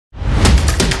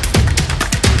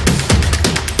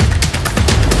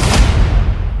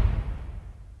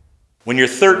When you're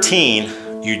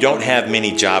 13, you don't have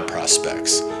many job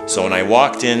prospects. So when I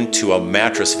walked into a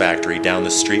mattress factory down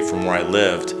the street from where I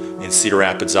lived in Cedar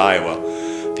Rapids,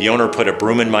 Iowa, the owner put a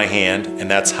broom in my hand, and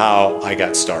that's how I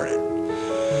got started.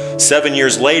 7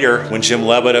 years later, when Jim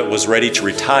Lebeda was ready to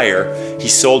retire, he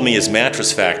sold me his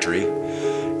mattress factory,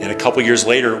 and a couple years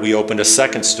later, we opened a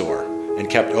second store and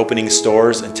kept opening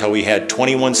stores until we had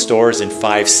 21 stores in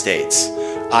 5 states: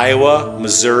 Iowa,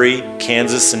 Missouri,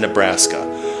 Kansas, and Nebraska.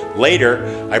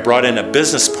 Later, I brought in a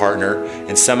business partner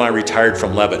and semi-retired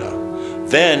from Lebeda.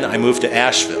 Then I moved to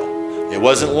Asheville. It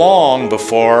wasn't long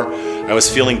before I was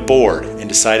feeling bored and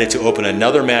decided to open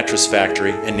another mattress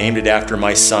factory and named it after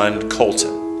my son,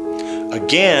 Colton.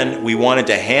 Again, we wanted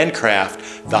to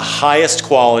handcraft the highest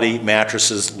quality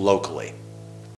mattresses locally.